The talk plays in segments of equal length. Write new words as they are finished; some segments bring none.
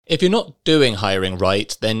If you're not doing hiring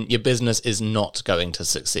right, then your business is not going to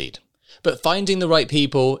succeed. But finding the right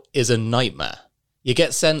people is a nightmare. You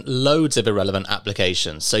get sent loads of irrelevant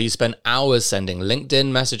applications, so you spend hours sending LinkedIn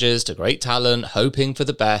messages to great talent, hoping for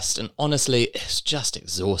the best, and honestly, it's just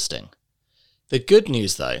exhausting. The good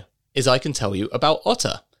news, though, is I can tell you about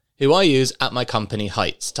Otter, who I use at my company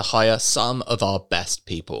Heights to hire some of our best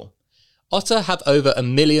people. Otter have over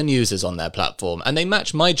 1 million users on their platform, and they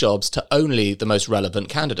match my jobs to only the most relevant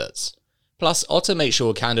candidates. Plus, Otter makes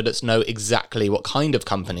sure candidates know exactly what kind of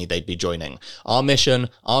company they'd be joining, our mission,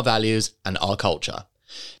 our values, and our culture.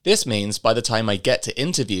 This means by the time I get to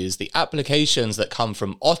interviews, the applications that come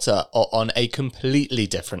from Otter are on a completely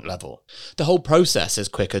different level. The whole process is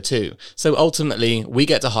quicker too, so ultimately we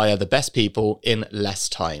get to hire the best people in less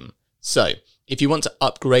time. So, if you want to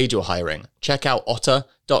upgrade your hiring, check out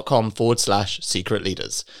otter.com/secret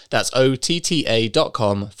leaders. That's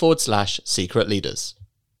OTTA.com/secret leaders.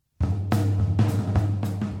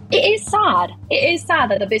 It is sad. It is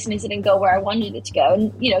sad that the business didn't go where I wanted it to go.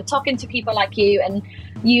 And, talking to people like you and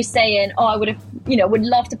you saying, oh, I would have, would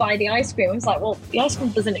love to buy the ice cream. I was like, well, the ice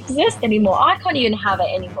cream doesn't exist anymore. I can't even have it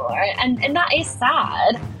anymore. And that is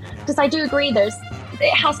sad, because I do agree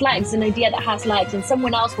it has legs, an idea that has legs, and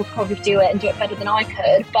someone else will probably do it and do it better than I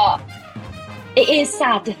could. But it is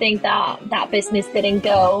sad to think that business didn't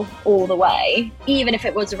go all the way, even if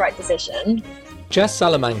it was the right decision. Jess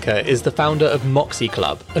Salamanca is the founder of Moxie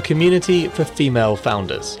Club, a community for female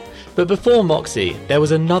founders. But before Moxie, there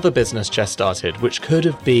was another business Jess started which could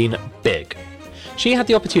have been big. She had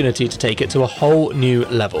the opportunity to take it to a whole new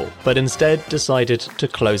level, but instead decided to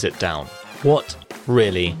close it down. What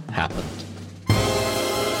really happened?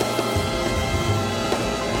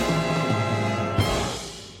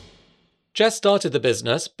 Jess started the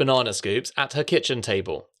business, Banana Scoops, at her kitchen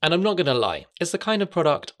table. And I'm not going to lie, it's the kind of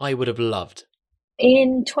product I would have loved.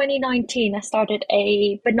 In 2019, I started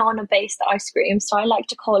a banana-based ice cream. So I like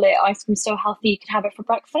to call it ice cream so healthy you could have it for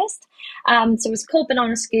breakfast. So it was called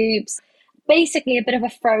Banana Scoops. Basically a bit of a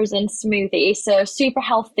frozen smoothie. So super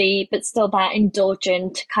healthy, but still that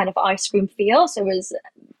indulgent kind of ice cream feel. So it was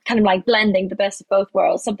kind of like blending the best of both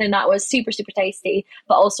worlds. Something that was super, super tasty,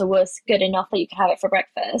 but also was good enough that you could have it for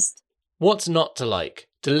breakfast. What's not to like?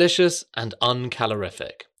 Delicious and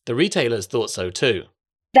uncalorific. The retailers thought so too.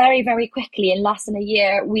 Very, very quickly, in less than a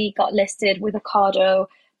year, we got listed with Ocado,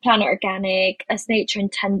 Planet Organic, As Nature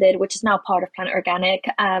Intended, which is now part of Planet Organic,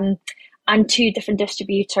 and 2 different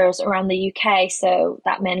distributors around the UK. So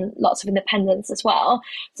that meant lots of independence as well.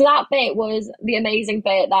 So that bit was the amazing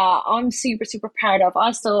bit that I'm super, super proud of.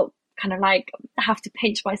 I still kind of have to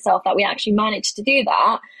pinch myself that we actually managed to do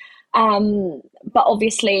that. But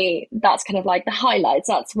obviously that's kind of like the highlights.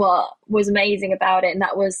 That's what was amazing about it. And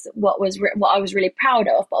that was what I was really proud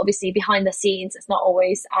of. But obviously behind the scenes, it's not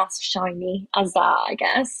always as shiny as that, I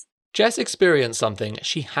guess. Jess experienced something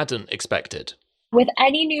she hadn't expected. With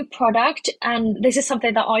any new product, and this is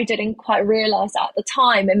something that I didn't quite realize at the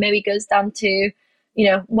time, and maybe goes down to,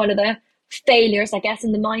 one of the failures, I guess,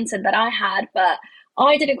 in the mindset that I had, but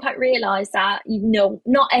I didn't quite realize that,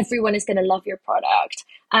 not everyone is going to love your product.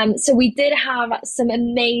 So we did have some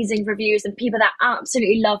amazing reviews and people that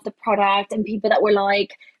absolutely loved the product, and people that were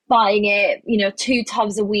like buying it, 2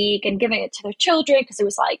 tubs a week and giving it to their children because it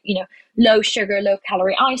was like, low sugar, low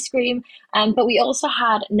calorie ice cream. But we also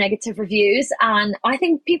had negative reviews. And I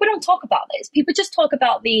think people don't talk about this. People just talk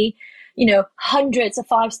about the, hundreds of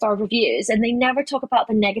 5-star reviews, and they never talk about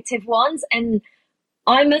the negative ones. And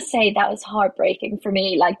I must say that was heartbreaking for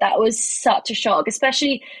me. Like, that was such a shock,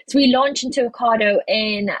 especially so we launched into Ocado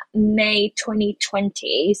in May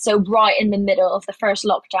 2020. So right in the middle of the first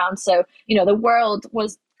lockdown. So, the world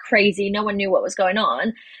was crazy. No one knew what was going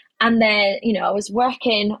on. And then, I was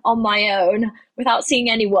working on my own without seeing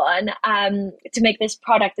anyone to make this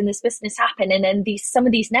product and this business happen. And then some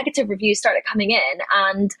of these negative reviews started coming in,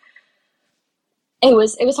 and it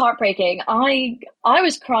was heartbreaking. I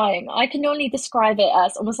was crying. I can only describe it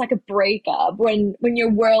as almost like a breakup when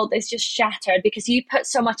your world is just shattered because you put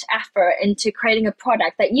so much effort into creating a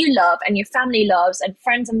product that you love and your family loves and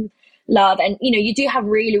friends love. And, you do have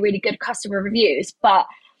really, really good customer reviews, but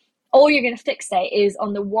all you're going to fixate is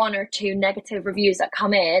on the 1 or 2 negative reviews that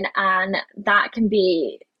come in. And that can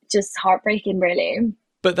be just heartbreaking, really.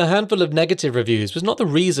 But the handful of negative reviews was not the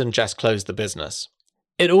reason Jess closed the business.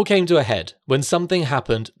 It all came to a head when something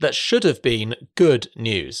happened that should have been good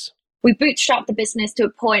news. We bootstrapped the business to a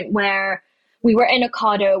point where we were in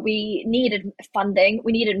Ocado. We needed funding.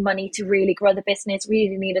 We needed money to really grow the business. We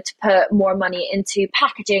really needed to put more money into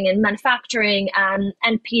packaging and manufacturing and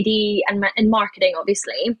NPD and marketing,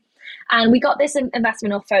 obviously. And we got this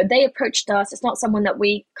investment offer. They approached us. It's not someone that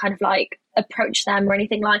we kind of like approached them or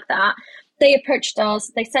anything like that. They approached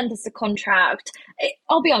us. They sent us a contract.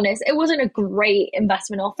 I'll be honest, it wasn't a great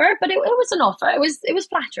investment offer, but it was an offer. It was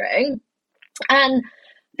flattering. And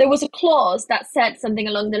there was a clause that said something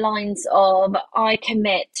along the lines of, I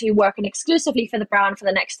commit to working exclusively for the brand for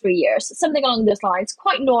the next 3 years. Something along those lines.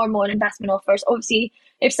 Quite normal in investment offers. Obviously,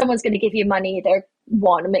 if someone's going to give you money, they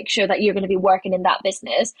want to make sure that you're going to be working in that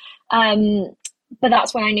business. But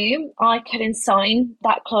that's when I knew I couldn't sign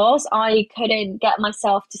that clause. I couldn't get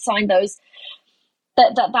myself to sign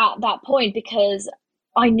that point, because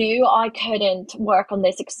I knew I couldn't work on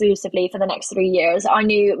this exclusively for the next 3 years. I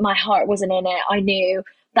knew my heart wasn't in it. I knew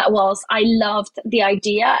that whilst I loved the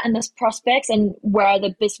idea and the prospects and where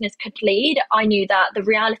the business could lead, I knew that the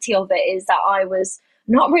reality of it is that I was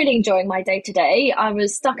not really enjoying my day to day. I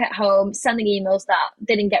was stuck at home sending emails that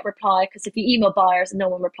didn't get reply, because if you email buyers and no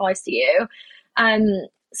one replies to you.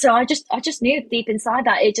 So I just knew deep inside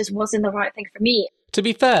that it just wasn't the right thing for me. To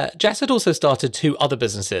be fair, Jess had also started 2 other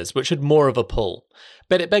businesses which had more of a pull.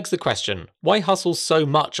 But it begs the question, why hustle so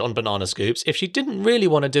much on banana scoops if she didn't really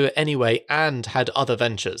want to do it anyway and had other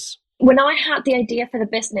ventures? When I had the idea for the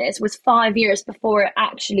business was 5 years before I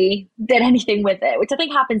actually did anything with it, which I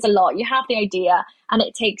think happens a lot. You have the idea and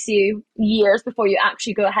it takes you years before you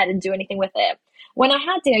actually go ahead and do anything with it. When I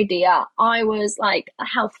had the idea, I was like a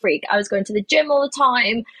health freak. I was going to the gym all the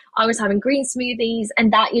time. I was having green smoothies,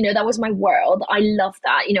 and that, that was my world. I loved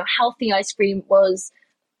that. Healthy ice cream was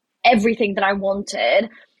everything that I wanted.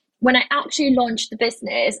 When I actually launched the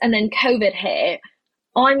business and then COVID hit,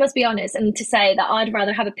 I must be honest and to say that I'd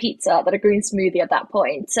rather have a pizza than a green smoothie at that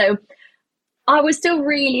point. So I was still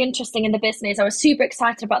really interested in the business. I was super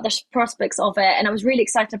excited about the prospects of it, and I was really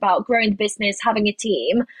excited about growing the business, having a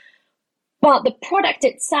team. But the product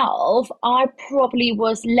itself, I probably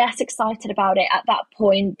was less excited about it at that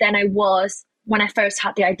point than I was when I first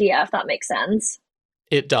had the idea, if that makes sense.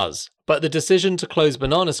 It does. But the decision to close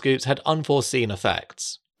Banana Scoops had unforeseen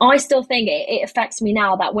effects. I still think it affects me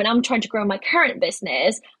now, that when I'm trying to grow my current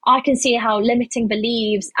business, I can see how limiting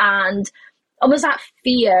beliefs and almost that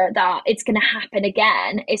fear that it's going to happen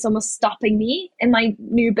again is almost stopping me in my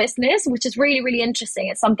new business, which is really, really interesting.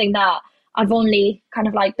 It's something that I've only kind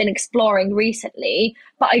of like been exploring recently.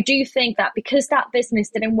 But I do think that because that business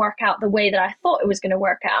didn't work out the way that I thought it was going to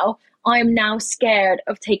work out, I am now scared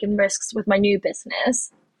of taking risks with my new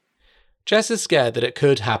business. Jess is scared that it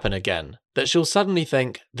could happen again, that she'll suddenly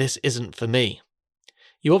think, this isn't for me.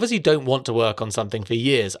 You obviously don't want to work on something for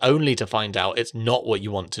years only to find out it's not what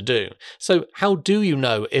you want to do. So how do you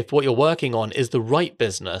know if what you're working on is the right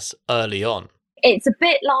business early on? It's a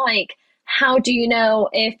bit like, how do you know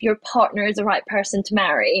if your partner is the right person to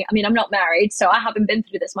marry? I mean, I'm not married, so I haven't been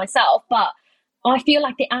through this myself, but I feel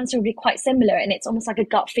like the answer would be quite similar, and it's almost like a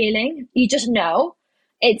gut feeling. You just know.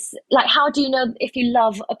 It's like, how do you know if you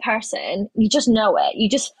love a person? You just know it. You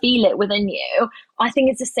just feel it within you. I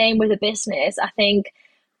think it's the same with a business. I think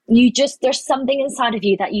there's something inside of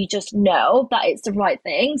you that you just know that it's the right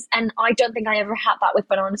things. And I don't think I ever had that with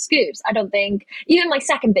Banana Scoops. I don't think, even my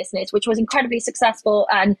second business, which was incredibly successful,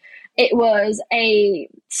 and it was a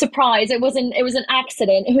surprise. It was an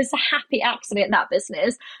accident. It was a happy accident, that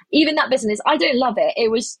business. Even that business, I don't love it.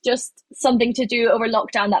 It was just something to do over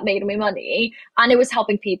lockdown that made me money, and it was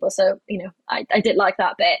helping people. So, I did like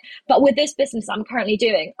that bit. But with this business I'm currently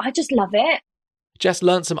doing, I just love it. Jess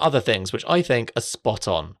learnt some other things which I think are spot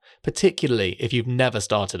on, particularly if you've never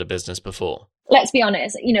started a business before. Let's be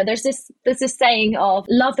honest, there's this saying of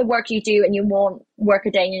love the work you do and you won't work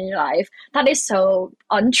a day in your life. That is so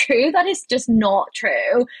untrue. That is just not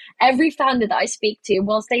true. Every founder that I speak to,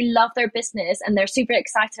 whilst they love their business and they're super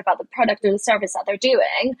excited about the product or the service that they're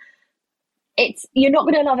doing, you're not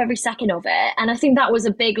going to love every second of it. And I think that was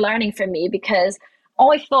a big learning for me, because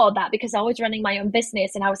I thought that because I was running my own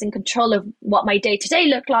business and I was in control of what my day-to-day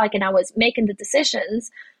looked like and I was making the decisions,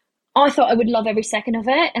 I thought I would love every second of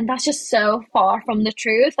it. And that's just so far from the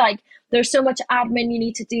truth. Like, there's so much admin you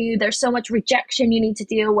need to do. There's so much rejection you need to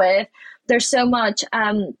deal with. There's so much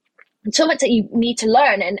that you need to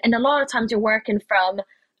learn. And a lot of times you're working from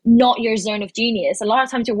not your zone of genius. A lot of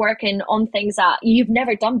times you're working on things that you've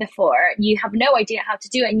never done before. You have no idea how to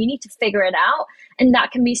do it and you need to figure it out. And that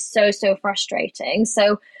can be so, so frustrating.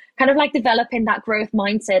 So kind of like developing that growth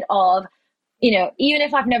mindset of, even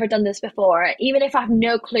if I've never done this before, even if I have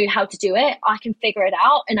no clue how to do it, I can figure it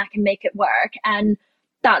out and I can make it work. And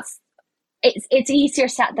it's easier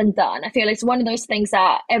said than done. I feel it's one of those things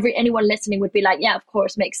that anyone listening would be like, yeah, of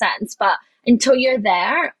course, makes sense. But until you're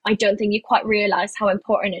there, I don't think you quite realize how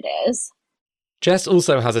important it is. Jess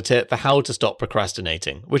also has a tip for how to stop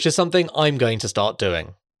procrastinating, which is something I'm going to start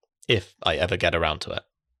doing, if I ever get around to it.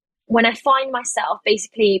 When I find myself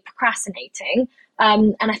basically procrastinating,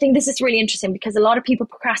 and I think this is really interesting because a lot of people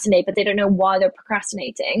procrastinate, but they don't know why they're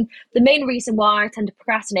procrastinating. The main reason why I tend to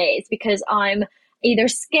procrastinate is because I'm either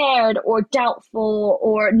scared or doubtful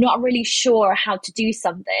or not really sure how to do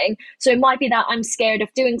something. So it might be that I'm scared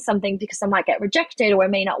of doing something because I might get rejected or it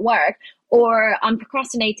may not work, or I'm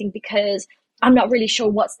procrastinating because I'm not really sure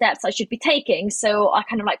what steps I should be taking. So I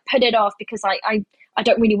kind of like put it off because I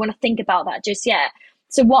don't really want to think about that just yet.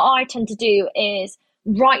 So what I tend to do is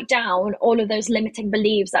write down all of those limiting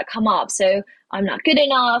beliefs that come up. So I'm not good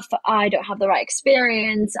enough, I don't have the right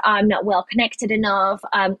experience, I'm not well connected enough,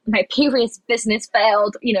 my previous business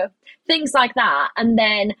failed, things like that. And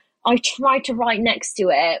then I try to write next to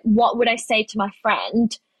it, what would I say to my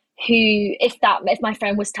friend if my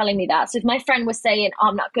friend was telling me that. So if my friend was saying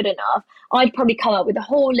I'm not good enough, I'd probably come up with a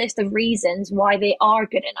whole list of reasons why they are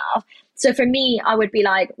good enough. So for me, I would be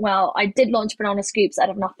like, well, I did launch banana scoops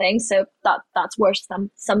out of nothing, so that's worth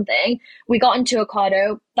something. We got into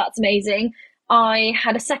Ocado, that's amazing. I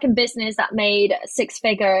had a second business that made a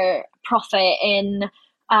 6-figure profit in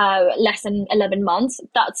less than 11 months.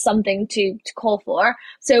 That's something to call for.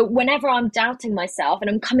 So whenever I'm doubting myself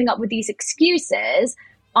and I'm coming up with these excuses,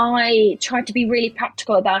 I try to be really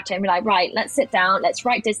practical about it and be like, right, let's sit down, let's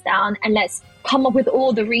write this down, and let's come up with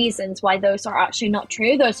all the reasons why those are actually not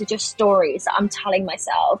true. Those are just stories that I'm telling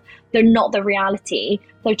myself. They're not the reality.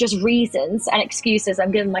 They're just reasons and excuses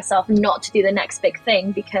I'm giving myself not to do the next big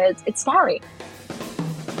thing because it's scary.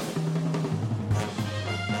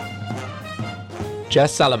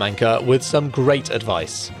 Jess Salamanca with some great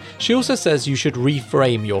advice. She also says you should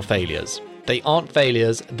reframe your failures. They aren't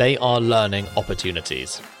failures, they are learning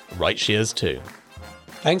opportunities. Right, she is too.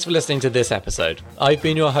 Thanks for listening to this episode. I've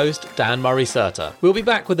been your host, Dan Murray-Serter. We'll be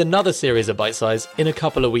back with another series of Bite Size in a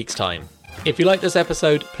couple of weeks' time. If you like this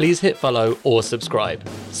episode, please hit follow or subscribe.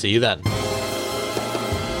 See you then.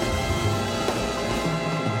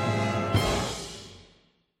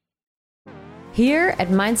 Here at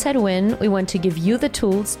Mindset Win, we want to give you the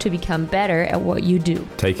tools to become better at what you do.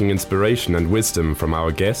 Taking inspiration and wisdom from our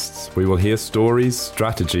guests, we will hear stories,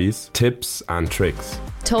 strategies, tips, and tricks.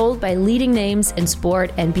 Told by leading names in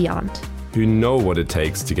sport and beyond. Who know what it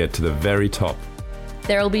takes to get to the very top.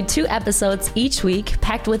 There will be 2 episodes each week,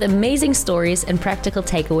 packed with amazing stories and practical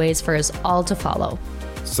takeaways for us all to follow.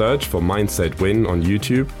 Search for Mindset Win on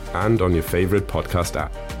YouTube and on your favorite podcast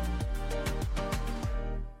app.